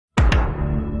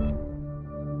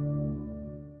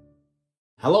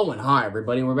Hello and hi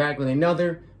everybody, we're back with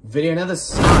another video, another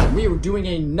time. We are doing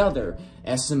another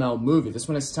SML movie. This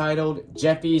one is titled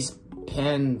Jeffy's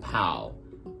Pen Pal.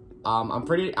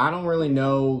 I don't really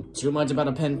know too much about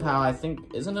a pen pal. I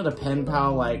think, isn't it a pen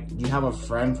pal like you have a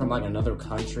friend from like another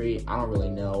country? I don't really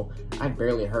know. I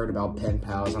barely heard about pen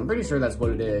pals. I'm pretty sure that's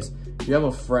what it is. You have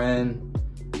a friend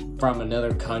from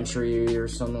another country or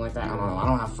something like that. I don't know. I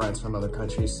don't have friends from other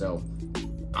countries, so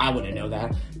I wouldn't know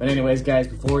that. But anyways, guys,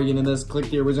 before we get into this, click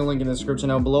the original link in the description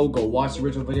down below. Go watch the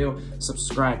original video.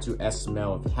 Subscribe to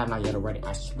SML if you have not yet already.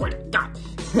 I swear to God.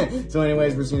 So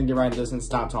anyways, we're just going to get right into this and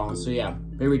stop talking. So yeah,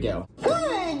 here we go.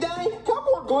 Hey, Daddy,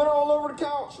 cardboard glitter all over the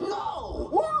couch. No!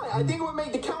 Why? I think it would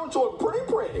make the couch look pretty.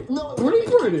 No, pretty.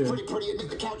 It'd make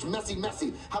the couch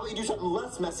messy. How about you do something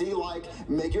less messy, like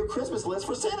make your Christmas list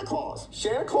for Santa Claus?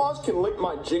 Santa Claus can lick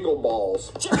my jingle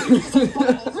balls.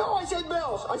 No, I said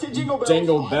bells. I said jingle bells.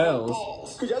 Jingle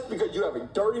bells. Because that's because you have a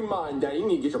dirty mind, Daddy. You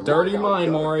need to get your dirty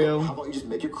mind, Mario. How about you just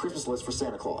make your Christmas list for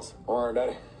Santa Claus? All right,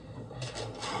 Daddy.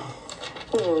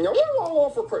 Now, what do I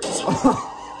want for Christmas?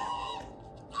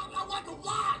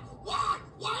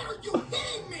 Why are you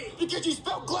hitting me? Because you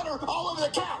spilled glitter all over the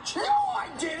couch. No, I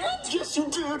didn't. Yes, you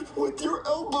did, with your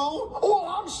elbow.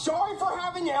 Oh, I'm sorry for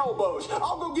having elbows.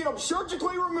 I'll go get them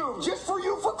surgically removed just for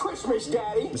you for Christmas,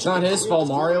 Daddy. It's not his fault,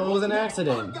 Mario. It was an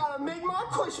accident. I gotta make my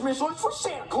Christmas list for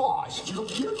Santa Claus. You don't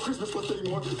get a Christmas list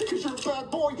anymore because you're a bad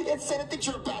boy, and Santa thinks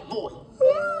you're a bad boy.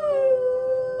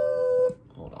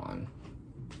 Hold on.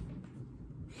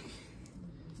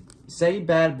 Say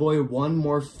bad boy one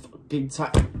more fucking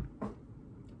time.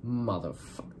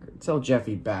 Motherfucker. Tell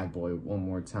Jeffy bad boy one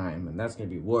more time, and that's gonna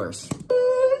be worse. You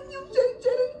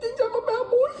think I'm a bad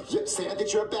boy? Yeah, Santa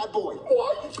thinks you're a bad boy.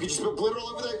 What? Because you spill glitter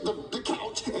all over the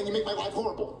couch, and you make my life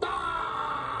horrible.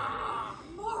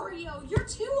 Mario, you're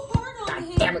too hard on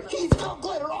him. Damn it. He spilled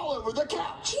glitter all over the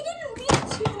couch. He didn't mean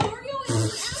to, Mario. And he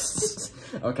asked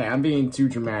Okay, I'm being too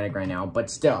dramatic right now,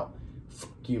 but still.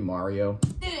 Fuck you, Mario.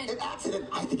 An accident.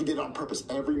 I think he did it on purpose.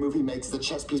 Every move he makes is a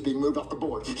chess piece being moved off the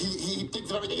board. He thinks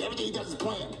of everything. Everything he does is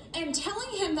planned. And telling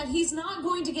him that he's not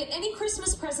going to get any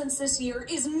Christmas presents this year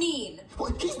is mean.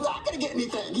 Well, he's not going to get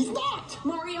anything. He's not.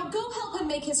 Mario, go help him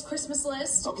make his Christmas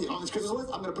list. Okay, on his Christmas list,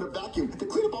 I'm going to put a vacuum to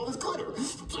clean up all this glitter.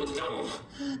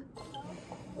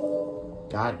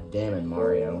 God damn it,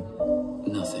 Mario.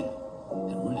 Nothing.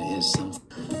 It really is something.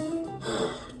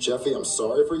 Jeffy, I'm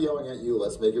sorry for yelling at you.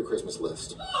 Let's make your Christmas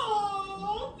list.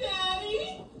 Oh,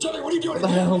 Daddy. Jeffy, what are you doing? What the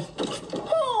hell?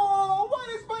 Oh, why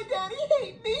does my daddy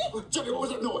hate me? Jeffy, what was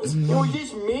that noise? It was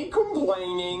just me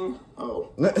complaining.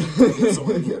 Oh.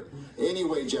 Sorry, here.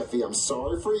 Anyway, Jeffy, I'm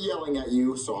sorry for yelling at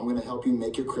you, so I'm going to help you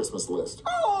make your Christmas list.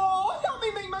 Oh, help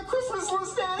me make my Christmas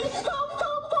list, Daddy. Help.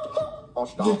 I'll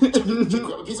stop. Just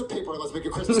grab a piece of paper and let's make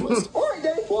your Christmas list. All right,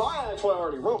 Daddy. Well, I actually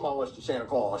already wrote my list to Santa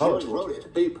Claus. I already wrote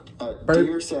it. Deep.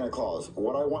 Dear Santa Claus,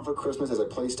 what I want for Christmas is a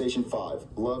PlayStation 5.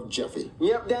 Love, Jeffy.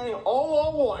 Yep, Daddy. All I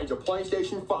want is a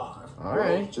PlayStation 5. All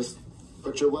right. Just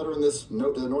put your letter in this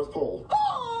note to the North Pole.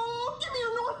 Oh, give me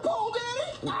your North Pole,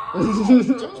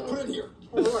 Daddy. Just put it in here.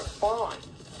 All right, fine.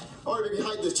 All right, baby,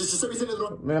 hide this. Just send me to the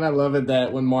North Man, I love it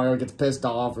that when Mario gets pissed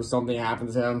off or something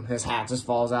happens to him, his hat just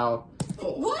falls out.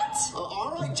 Pole. What?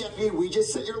 All right, Jeffy, we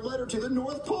just sent your letter to the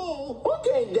North Pole.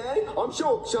 Okay, Daddy. I'm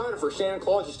so excited for Santa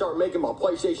Claus to start making my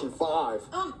PlayStation 5.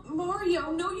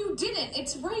 Mario, no you didn't.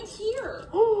 It's right here.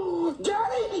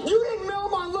 Daddy, you didn't mail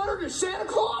my letter to Santa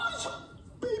Claus?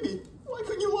 Baby, why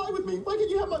couldn't you lie with me? Why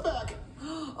couldn't you have my back?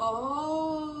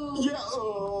 Oh. Yeah,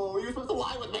 oh, you're supposed to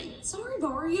lie with me. Sorry,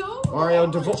 Mario. Mario,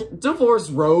 divorce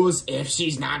Rose if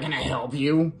she's not gonna help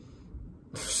you.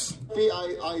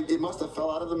 It must have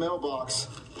fell out of the mailbox.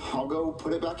 I'll go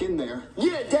put it back in there.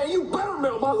 Yeah, Daddy, you better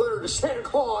mail my letter to Santa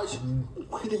Claus.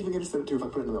 Where are they even going to send it to if I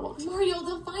put it in the mailbox? Mario,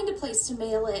 they'll find a place to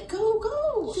mail it.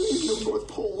 Go. The North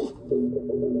Pole.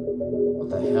 What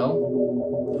the hell?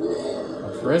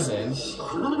 A prison?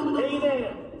 Hey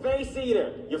there, face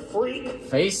eater, you freak.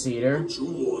 Face eater?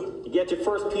 You get your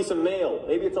first piece of mail.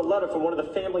 Maybe it's a letter from one of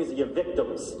the families of your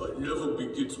victims. I never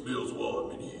begets bills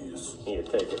while I'm in here. Here,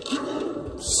 take it.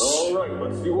 All right,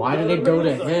 let's see what Why did kind it of go to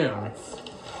mails I him? got.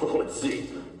 Let's see.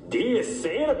 Dear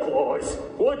Santa Claus,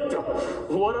 what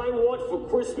I want for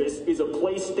Christmas is a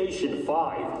PlayStation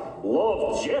 5.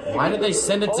 Love, Jeffy. Why did they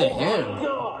send it to him? My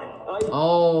God.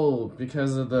 Oh,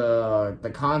 because of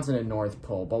the continent North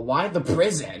Pole. But why the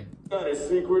prison? Got a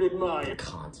secret admirer.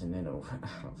 Continental. I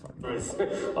don't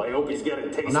fucking I hope he's got a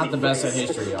tasty I'm not the best at face.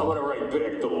 history, I'm y'all. gonna write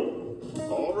back to him.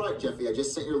 All right, Jeffy, I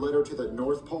just sent your letter to the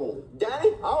North Pole. Daddy,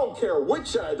 I don't care which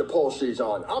side of the pole she's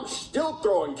on. I'm still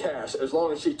throwing cash as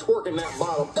long as she's twerking that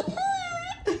bottle.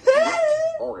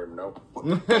 I don't even know.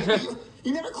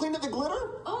 You never cleaned up the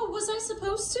glitter? Oh, was I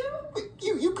supposed to?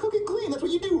 You cook and clean. That's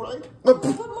what you do, right? But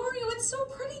Mario, it's so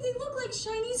pretty. They look like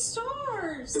shiny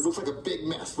stars. It looks like a big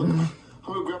mess. Look, I'm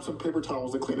gonna grab some paper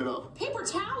towels to clean it up. Paper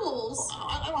towels?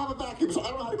 I don't have a vacuum, so I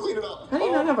don't know how to clean it up. How do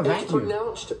you not have a It's vacuum?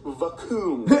 pronounced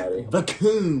vacuum, Daddy.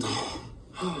 Vacuum.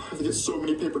 I have to get so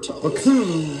many paper towels.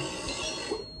 Vacuum.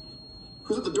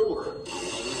 Who's at the door?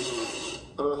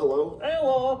 Hello?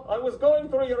 Hello, I was going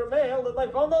through your mail and I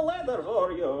found a letter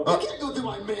for you. You can't go through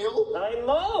my mail. I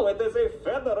know, it is a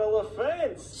federal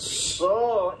offense.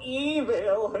 So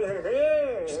evil.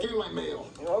 Just give me my mail.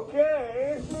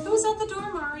 Okay. Who's at the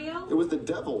door, Mario? It was the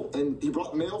devil, and he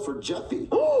brought mail for Jeffy.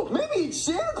 Oh, maybe it's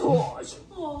Santa Claus.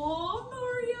 Aw,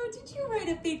 Mario, did you write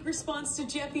a fake response to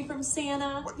Jeffy from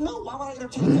Santa? No, why would I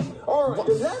entertain him? All right,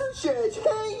 the letter says,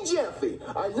 "Hey Jeffy,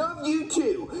 I love you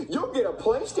too. You'll get a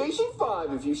PlayStation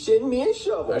 5 if you send me a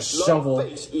shovel." A shovel. Love,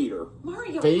 Face Eater.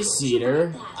 Mario, Face how did you eater.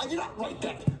 write that? I did not write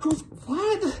that. Who's...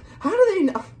 What? How do they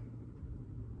know?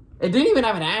 It didn't even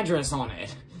have an address on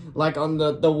it. Like on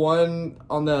the one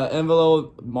on the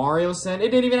envelope Mario sent, it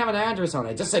didn't even have an address on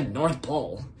it. It just said North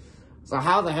Pole. So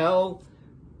how the hell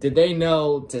did they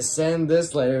know to send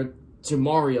this letter to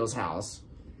Mario's house?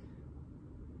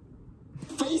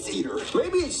 Face Eater?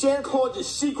 Maybe it's Santa Claus's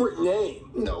secret name.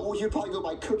 No, you'd probably go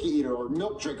by Cookie Eater or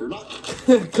Milk Drinker, not...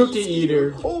 Cookie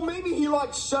Eater. Oh, maybe he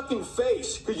likes sucking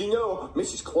face, because you know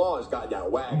Mrs. Claus got that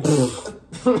wagon.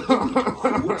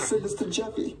 Who would send this to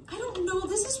Jeffy? I don't know.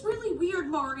 This is really weird,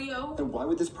 Mario. And why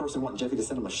would this person want Jeffy to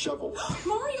send him a shovel?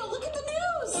 Mario, look at the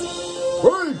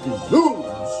news.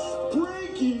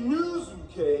 Breaking news,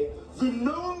 okay? The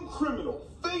known criminal,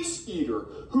 Face Eater,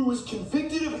 who was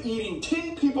convicted of eating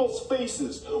 10 people's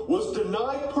faces, was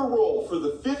denied parole for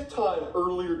the 5th time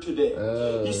earlier today.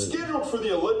 He's scheduled for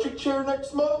the electric chair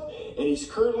next month, and he's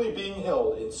currently being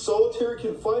held in solitary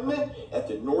confinement at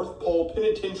the North Pole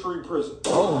Penitentiary Prison.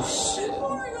 Oh shit.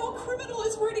 Mario, a criminal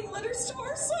is writing letters to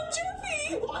our son,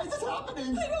 Jeffy. Why is this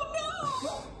happening? I don't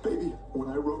know. Baby, when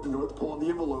I wrote North Pole on the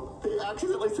envelope, they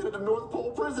accidentally sent it to North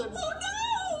Pole prison. Oh, no.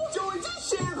 So is this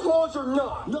Santa Claus or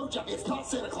not? No, Jeffy, it's not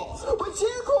Santa Claus. But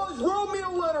Santa Claus wrote me a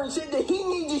letter and said that he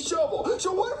needs a shovel.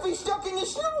 So what if he's stuck in the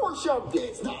snow or something?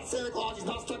 It's not Santa Claus. He's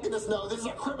not stuck in the snow. This is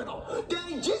a criminal.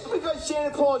 Daddy, just because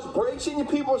Santa Claus breaks into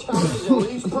people's houses and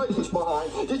leaves presents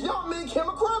behind does not make him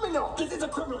a criminal. This is a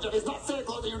criminal, Jeffy. It's not Santa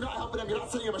Claus, and you're not helping him. You're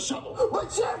not sending him a shovel.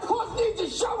 But Santa Claus needs a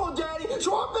shovel, Daddy,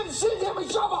 so I'm going to send him a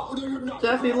shovel. No, you're not.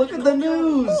 Jeffy, look at the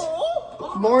news.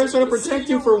 Oh, Mario's trying to protect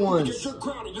you for Because once. you're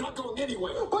grounded. You're not going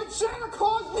anywhere. but Santa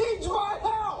Claus needs my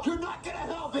help. You're not going to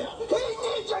help him.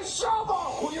 He needs a shovel.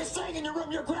 When you're staying in your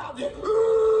room, you're grounded.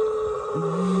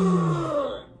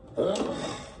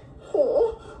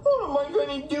 Oh, what am I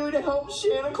going to do to help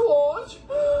Santa Claus?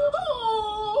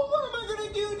 Oh, what am I going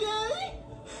to do, Daddy?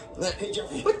 Hey,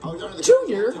 Jeffy. What? I was under the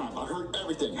Junior? time. I heard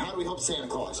everything. How do we help Santa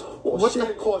Claus? Well, What Santa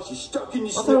the- Claus is stuck in the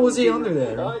thought snow. was he here. under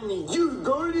there? I need you to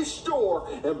go to the store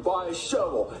and buy a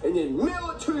shovel and then mail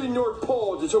it to the North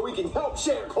Pole so we can help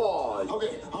Santa Claus.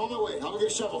 Okay, I'm on my way. I'm going to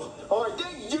get a shovel. All right,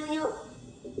 thanks, Junior.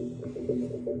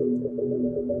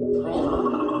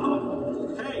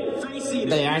 Hey, Face Eater.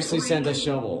 They actually sent a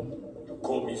shovel.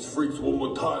 Call me freaks one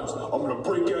more time, I'm gonna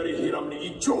break out of here and I'm gonna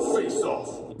eat your face off.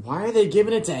 Why are they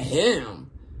giving it to him?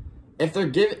 If they're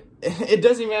giving, it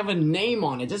doesn't even have a name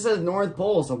on it. It just says North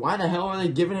Pole. So why the hell are they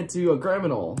giving it to a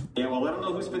criminal? Yeah, well, I don't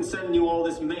know who's been sending you all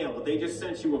this mail, but they just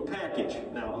sent you a package.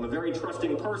 Now, I'm a very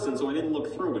trusting person, so I didn't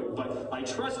look through it, but I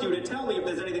trust you to tell me if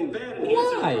there's anything bad in here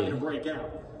so Why? I'm trying to break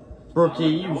out. Brookie,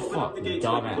 you Now open up the fucking gate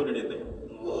so I can put dumbass. it in there.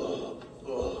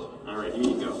 All right, here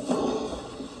you go.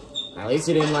 At least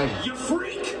he didn't like. You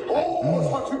freak! Oh,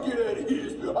 if I could get out of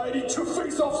here, I'd eat your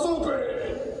face off so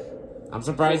bad. I'm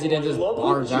surprised he didn't just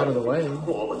barge out of the way.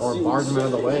 Or barge him out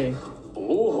of the way.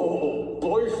 Oh,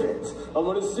 boyfriend. I'm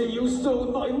gonna see you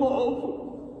soon, my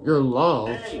love. Your love.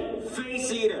 Hey,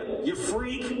 Face Eater, you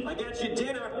freak! I got your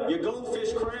dinner, your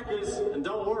goldfish crackers, and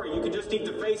don't worry, you can just eat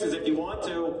the faces if you want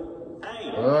to. Hey,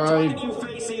 I'm talking to you,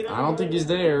 Face Eater. I don't think he's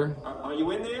there. Are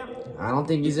you in there? I don't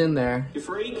think he's in there. You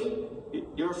freak?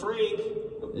 You're a freak.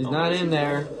 He's not in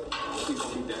there. Please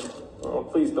don't be dead. Oh,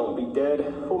 please don't be dead.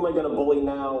 Who am I gonna bully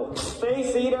now?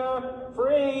 Face Eater!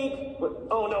 Freak! What?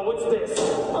 Oh no, what's this?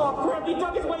 Oh crap, he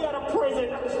dug his way out of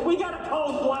prison! We gotta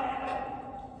code black!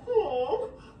 Oh,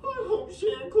 I hope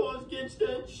Santa Claus gets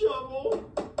that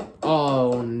shovel.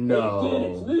 Oh It's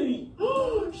no. me!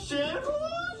 Santa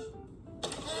Claus?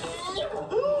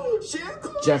 Santa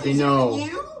Claus? Jeffy, Is that no.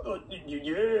 you?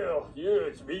 Yeah,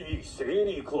 it's me. me,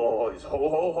 Santa Claus. Ho,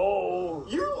 ho, ho.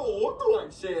 You don't look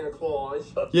like Santa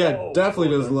Claus. Yeah, definitely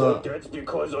does look. That's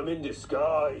because I'm in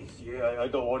disguise. Yeah, I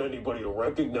don't want anybody to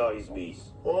recognize me.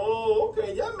 Oh,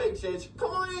 okay, that makes sense.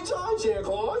 Come on inside, Santa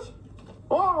Claus.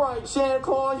 All right, Santa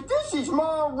Claus, this is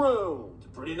my room.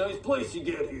 Pretty nice place you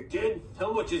get here, kid.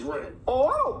 How much is rent? Oh,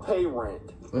 I don't pay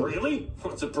rent. Really?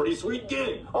 It's a pretty sweet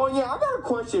gig. Oh, yeah, I got a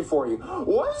question for you.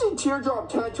 What does a teardrop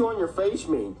tattoo on your face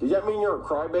mean? Does that mean you're a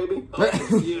crybaby?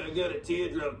 Yeah, I got a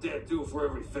teardrop tattoo for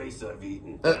every face I've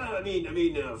eaten. I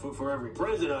mean, for every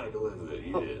present I deliver.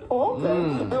 Yeah. Oh,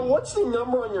 okay. And what's the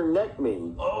number on your neck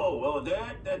mean? Oh, well,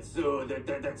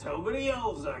 that's how many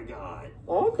elves I got.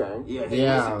 Okay. Yeah. Hey,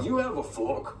 listen, do you have a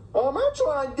fork?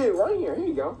 Actually, I do. Right here. Here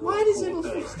you go. Why does it?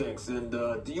 Thanks. And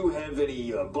do you have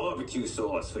any barbecue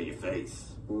sauce for your face?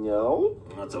 No.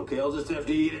 That's okay. I'll just have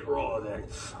to eat it raw then.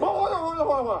 Oh,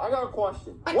 hold on. I got a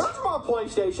question. Where's my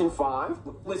PlayStation 5?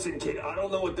 Listen, kid, I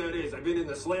don't know what that is. I've been in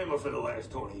the slammer for the last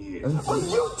 20 years. But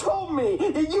you told me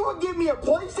that you would give me a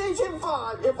PlayStation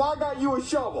 5 if I got you a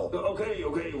shovel. Okay,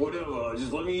 whatever.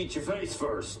 Just let me eat your face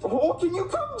first. Oh, can you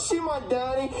come see my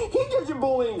daddy? He doesn't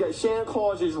believe that Santa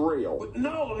Claus is real.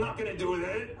 No, I'm not gonna do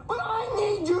that. But I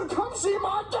need you to come see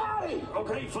my daddy.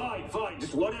 Okay, fine.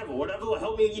 Just whatever will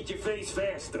help me eat your face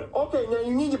faster. Okay, now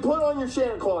you need to put on your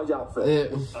Santa Claus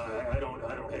outfit. I don't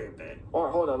have that. All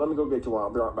right, hold on. Let me go get you one.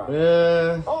 I'll be right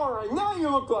back. All right, now you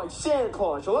look like Santa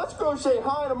Claus. So let's go say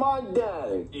hi to my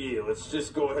daddy. Yeah, let's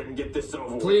just go ahead and get this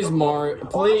over with. Please,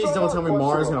 please don't tell me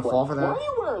Mario's gonna fall for that. Why are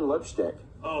you wearing lipstick?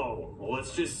 Oh, well,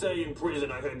 let's just say in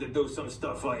prison I had to do some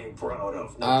stuff I ain't proud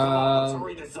of. Now, come on, let's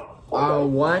read this up.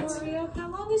 What? Mario, how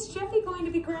long is Jeffy going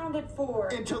to be grounded for?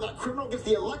 Until that criminal gets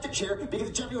the electric chair because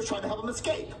Jeffy was trying to help him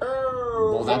escape.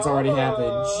 Well, that's already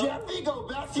happened. Jeffy, go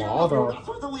back to your Father. room. You're not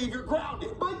supposed to leave. You're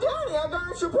grounded. But Daddy, I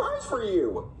got a surprise for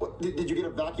you. What, did you get a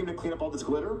vacuum to clean up all this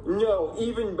glitter? No,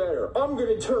 even better. I'm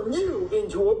gonna turn you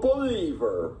into a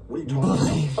believer. What are you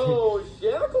talking about? Oh,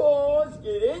 Santa Claus,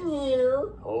 get in here.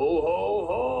 Ho, ho,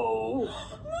 ho.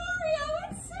 Mario,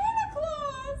 it's Santa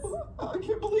Claus! I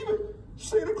can't believe it.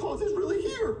 Santa Claus is really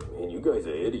here. Man, you guys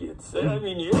are idiots. I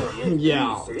mean,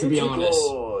 Yeah, to be honest.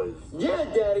 Claus. Yeah,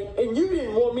 Daddy, and you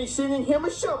didn't want me sending him a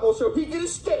shovel so he could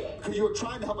escape. Because you were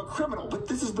trying to help a criminal, but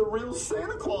this is the real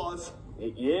Santa Claus.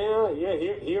 Yeah,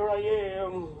 here I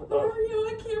am. Mario,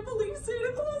 I can't believe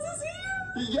Santa Claus is here!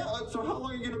 Yeah, so how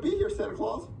long are you going to be here, Santa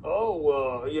Claus?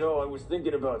 I was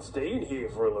thinking about staying here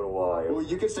for a little while. Well,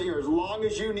 you can stay here as long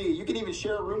as you need. You can even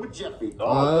share a room with Jeffy.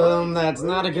 That's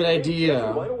not a good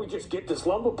idea. Why don't we just get the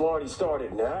slumber party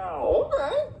started now?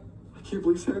 Okay. I can't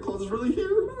believe Santa Claus is really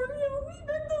here. Mario, we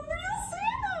met the real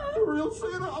Santa! The real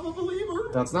Santa, I'm a believer.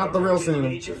 That's not the real Santa.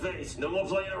 Eat your face. No more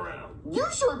playing around. You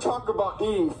sure talk about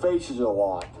eating faces a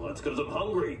lot. Well, that's because I'm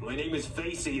hungry. My name is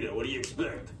Face Eater. What do you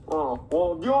expect? Oh,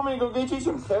 well, do you want me to go get you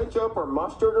some ketchup or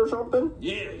mustard or something?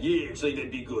 Yeah, actually,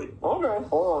 that'd be good. Okay,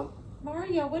 hold on.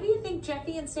 Mario, what do you think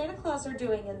Jeffy and Santa Claus are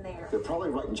doing in there? They're probably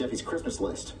writing Jeffy's Christmas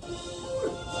list.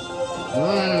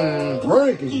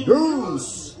 Breaking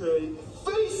news.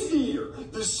 Face Eater,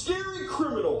 the scary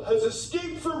criminal, has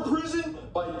escaped from prison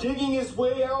by digging his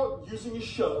way out using a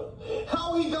shovel.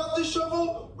 How he got the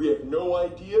shovel, we have no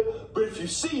idea, but if you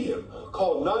see him,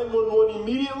 call 911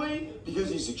 immediately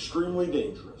because he's extremely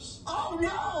dangerous. Oh, no!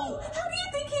 How do you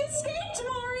think he escaped,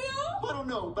 Mario? I don't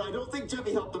know, but I don't think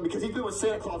Jeffy helped him because he's been with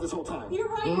Santa Claus this whole time. You're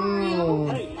right, Mario.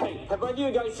 Hey, have any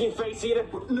of you guys seen Face Eater?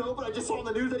 No, but I just saw on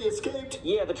the news that he escaped.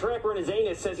 Yeah, the tracker in his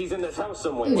anus says he's in this house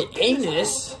somewhere.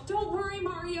 Anus? Don't worry,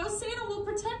 Mario. Santa will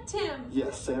protect him.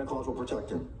 Yes, Santa Claus will protect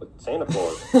him. Santa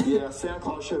Claus? Yeah, Santa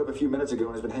Claus showed up a few minutes ago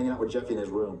and has been hanging out with Jeffy in his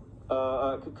room.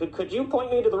 Could you point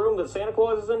me to the room that Santa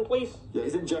Claus is in, please? Yeah,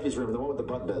 he's in Jeffy's room, the one with the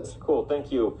bunk beds. Cool,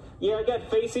 thank you. Yeah, I got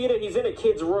Face Eater. He's in a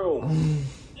kid's room.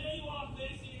 There you are,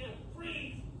 Face Eater.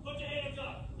 Freeze. Put your hands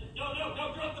up. No,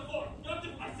 drop the fork. I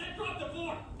said drop the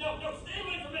fork. No, stay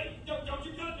away from me. Don't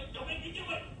you do it. Don't make me do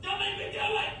it. Don't make me do it.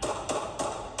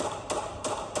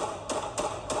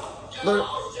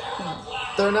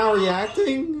 They're not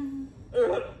reacting?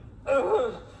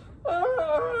 Oh,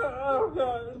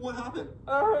 God. What happened?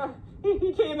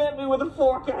 He came at me with a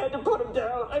fork. I had to put him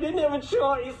down. I didn't have a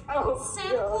choice. Oh,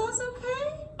 Santa Claus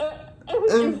okay?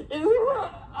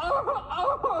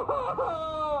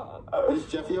 Is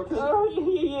Jeffy okay?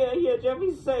 Yeah,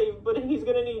 Jeffy's safe, but he's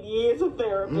gonna need years of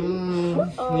therapy.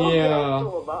 Yeah.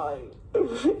 So am I.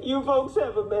 You folks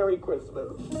have a Merry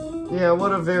Christmas. Yeah,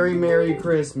 what a very Merry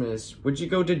Christmas. Would you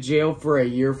go to jail for a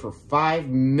year for $5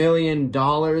 million?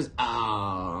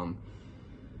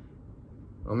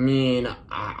 I mean,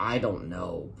 I don't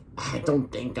know. I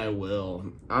don't think I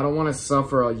will. I don't want to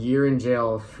suffer a year in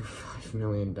jail for $5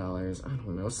 million. I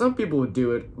don't know. Some people would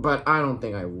do it, but I don't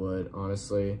think I would,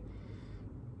 honestly.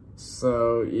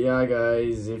 So, yeah,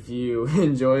 guys, if you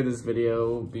enjoyed this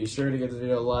video, be sure to give this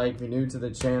video a like. If you're new to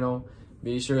the channel,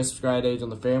 be sure to subscribe to Age on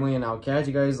the Family, and I'll catch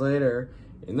you guys later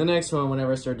in the next one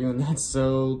whenever I start doing that.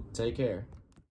 So, take care.